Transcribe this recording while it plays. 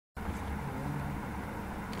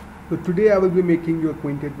So today I will be making you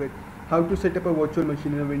acquainted with how to set up a virtual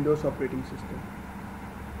machine in a Windows operating system.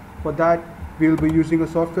 For that, we will be using a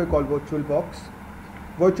software called VirtualBox.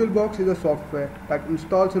 VirtualBox is a software that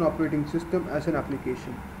installs an operating system as an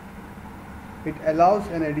application. It allows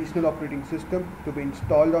an additional operating system to be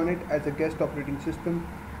installed on it as a guest operating system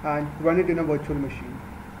and run it in a virtual machine.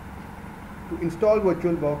 To install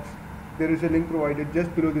VirtualBox, there is a link provided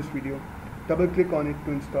just below this video. Double click on it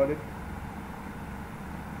to install it.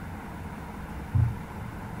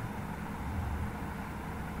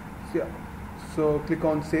 So click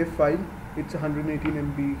on save file. It's a 118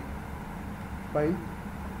 MB file.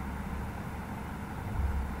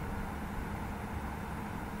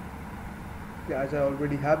 As I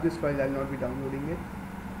already have this file, I will not be downloading it.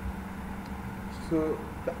 So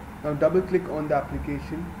now double click on the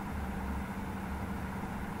application.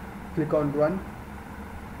 Click on run.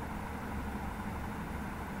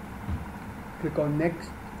 Click on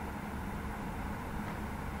next.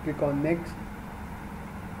 Click on next.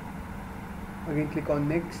 Again click on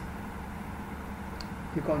next.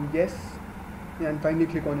 Click on yes, and finally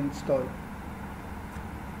click on install.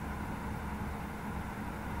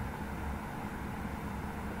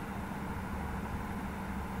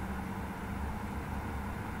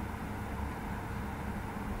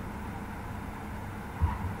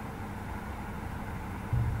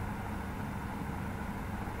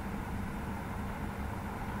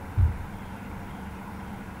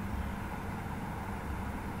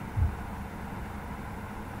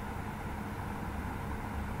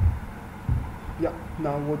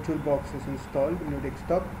 Now VirtualBox is installed in your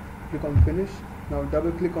desktop. Click on finish. Now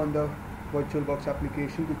double click on the VirtualBox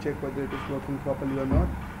application to check whether it is working properly or not.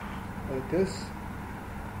 It is.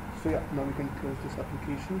 So now we can close this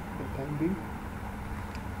application for the time being.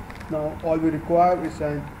 Now all we require is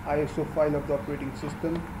an ISO file of the operating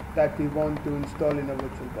system that we want to install in a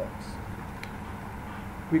VirtualBox.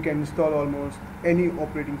 We can install almost any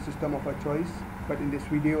operating system of our choice, but in this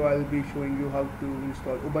video I will be showing you how to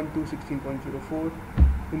install Ubuntu 16.04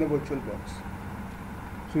 in the VirtualBox.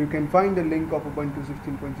 So you can find the link of Ubuntu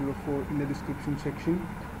 16.04 in the description section.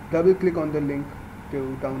 Double click on the link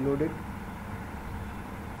to download it.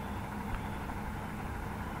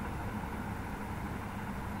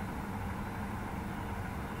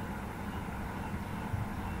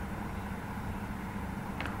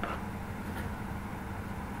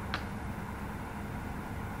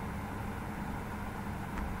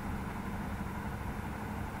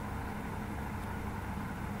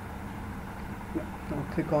 Now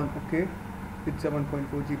click on OK. It's a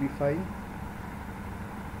 1.4 GB file.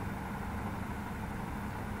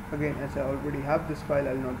 Again, as I already have this file,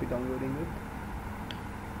 I will not be downloading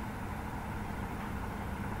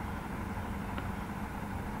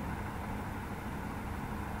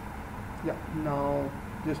it. Now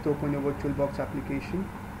just open your VirtualBox application.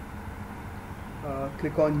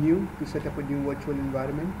 Click on New to set up a new virtual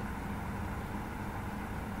environment.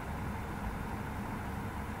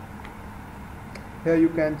 Here you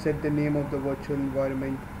can set the name of the virtual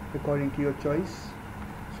environment according to your choice.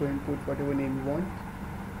 So input whatever name you want.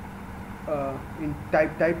 In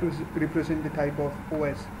type represent the type of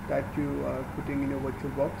OS that you are putting in your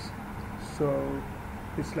VirtualBox. So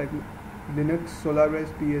it's like Linux,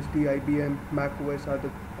 Solaris, BSD, IBM, Mac OS are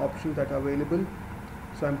the options that are available.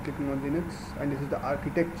 So I'm clicking on Linux, and this is the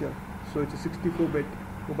architecture. So it's a 64-bit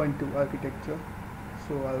Ubuntu architecture.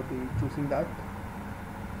 So I'll be choosing that.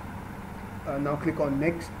 Now click on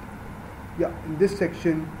next. In this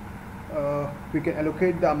section we can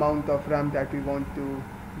allocate the amount of RAM that we want to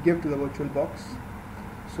give to the VirtualBox.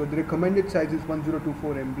 So the recommended size is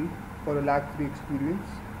 1024 MB for a lag-free experience.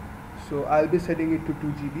 So I'll be setting it to 2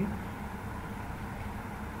 GB.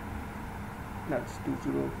 That's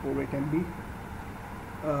 2048 MB.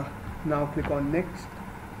 Now click on next.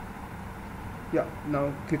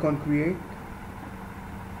 Now click on create.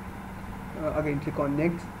 Again click on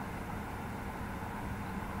next.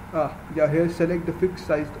 Here select the fixed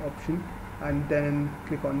sized option and then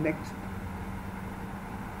click on next.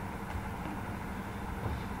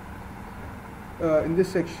 In this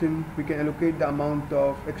section we can allocate the amount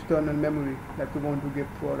of external memory that we want to give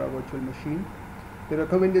for our virtual machine. The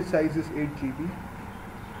recommended size is 8 GB.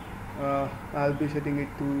 I'll be setting it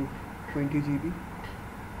to 20 GB.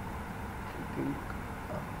 I think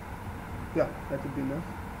that would be enough.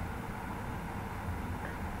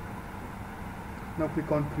 Now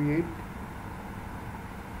click on create.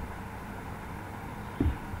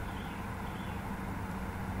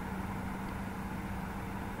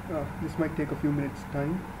 This might take a few minutes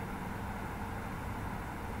time.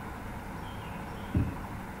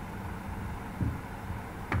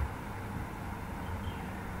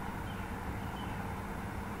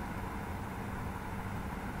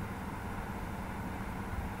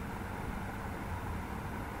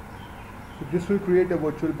 this will create a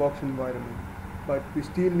VirtualBox environment, but we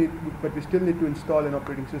still need to install an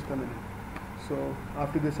operating system in it. So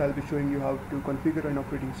after this, I'll be showing you how to configure an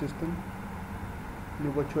operating system in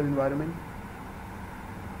a virtual environment.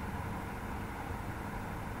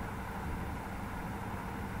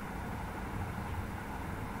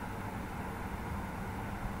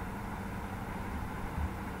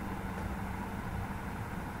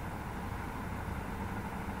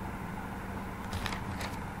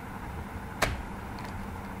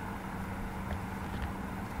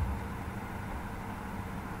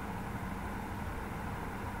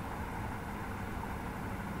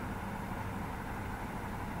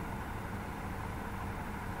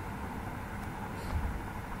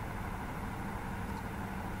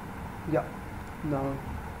 Yeah,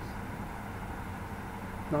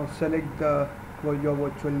 now select your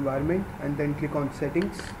virtual environment and then click on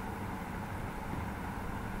settings.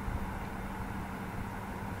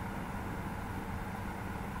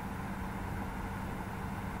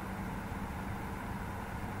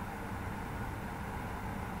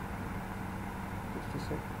 Just a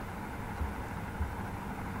sec.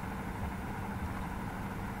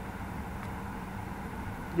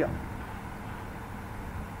 Yeah.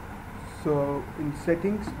 So in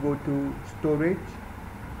settings, go to storage,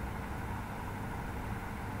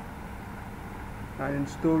 and in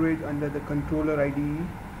storage under the controller IDE,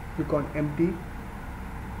 click on empty.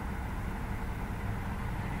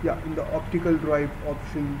 Yeah, in the optical drive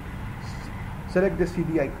option, select the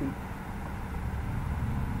CD icon.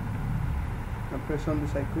 Now press on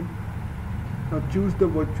this icon. Now choose the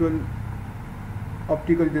virtual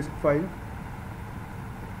optical disk file.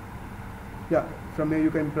 Yeah, from here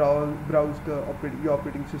you can browse your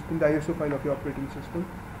operating system, the ISO file of your operating system.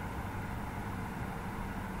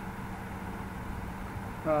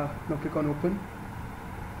 Now click on open.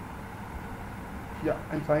 Yeah,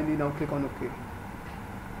 and finally now click on OK.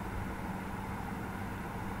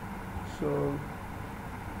 So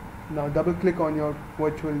now double click on your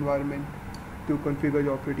virtual environment to configure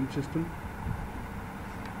your operating system.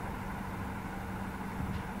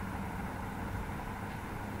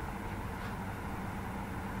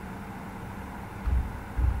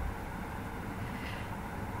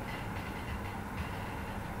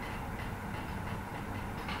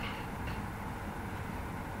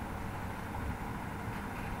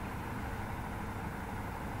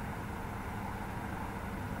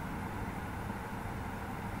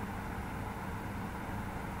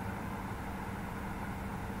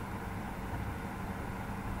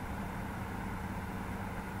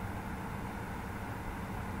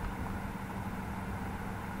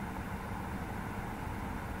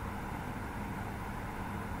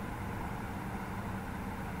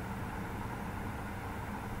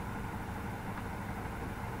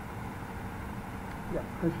 Yeah,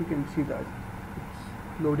 as you can see that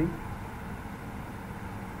it's loading.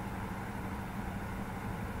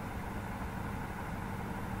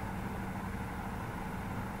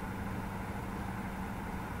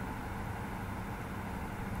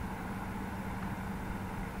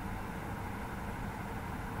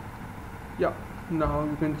 Yeah, now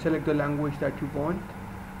you can select the language that you want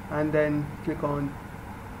and then click on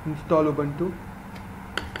install Ubuntu.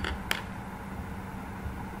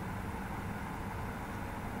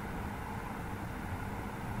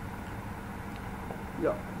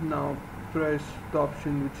 Yeah, now press the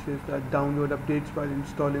option which says that download updates while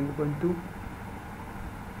installing Ubuntu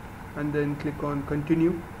and then click on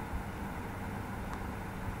continue.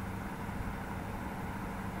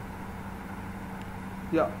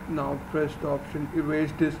 Yeah, now press the option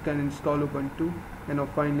erase disk and install Ubuntu, and now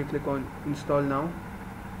finally click on install now.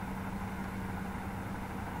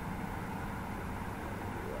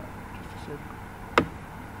 Just a sec.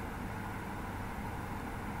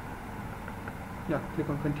 Yeah, click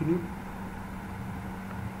on continue.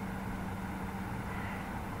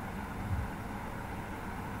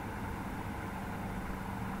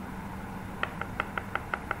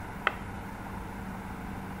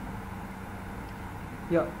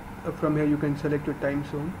 Yeah, from here you can select your time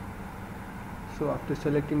zone. So after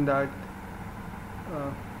selecting that,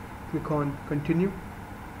 click on continue.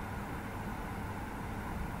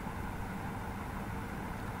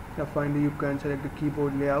 Now finally you can select the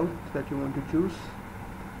keyboard layout that you want to choose.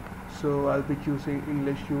 So I'll be choosing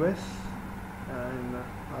English US, and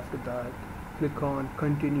after that click on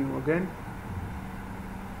continue again.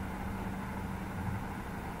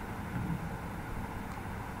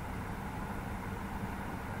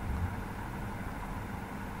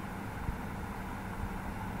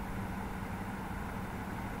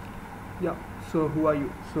 Yeah, so who are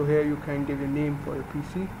you? So here you can give a name for your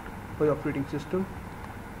PC, for your operating system.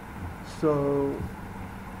 So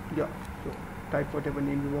yeah, so type whatever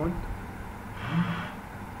name you want.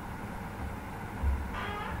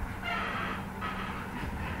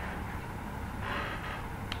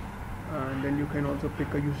 And then you can also pick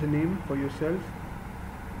a username for yourself.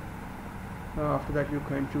 After that, you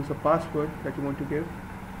can choose a password that you want to give.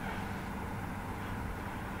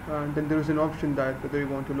 And then there is an option that whether you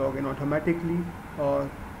want to log in automatically or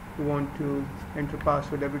you want to enter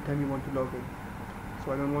password every time you want to log in.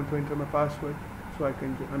 So I don't want to enter my password, so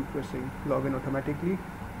I'm pressing login automatically,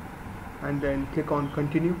 and then click on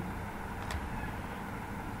continue.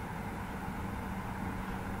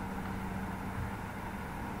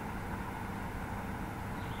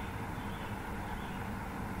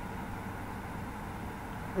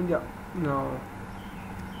 And yeah, now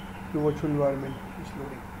the virtual environment is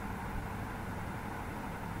loading.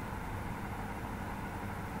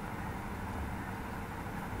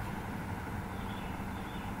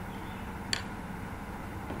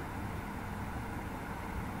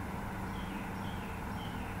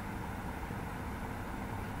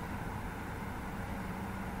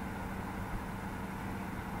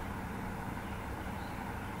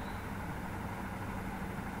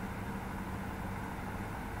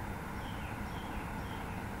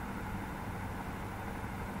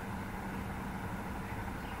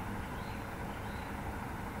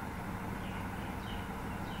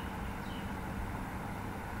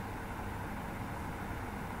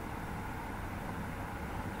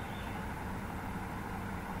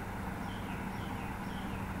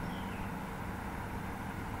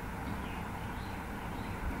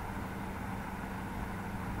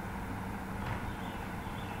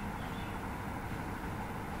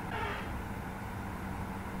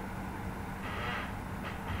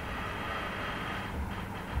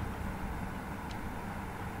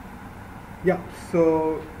 Yeah,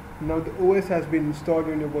 so now the OS has been installed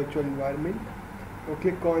in your virtual environment. So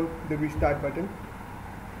click on the restart button.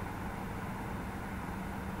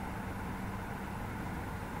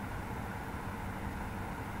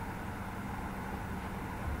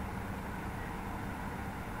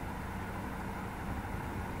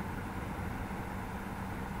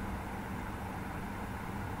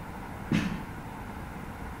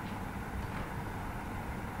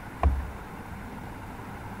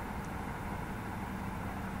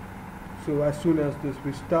 So as soon as this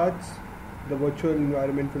restarts, the virtual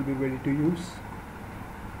environment will be ready to use.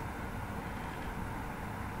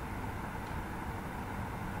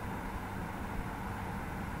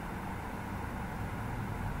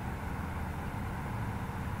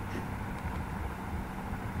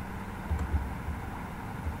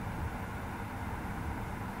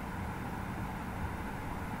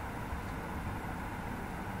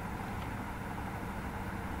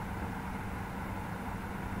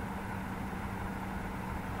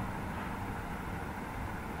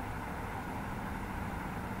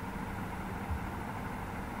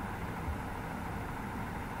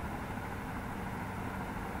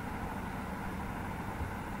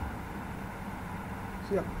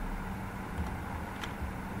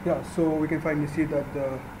 Yeah, so we can finally see that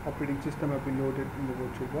the operating system has been loaded in the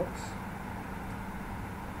virtual box.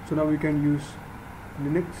 So now we can use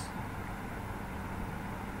Linux.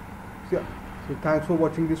 So thanks for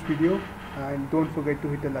watching this video, and don't forget to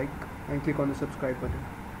hit the like and click on the subscribe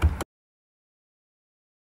button.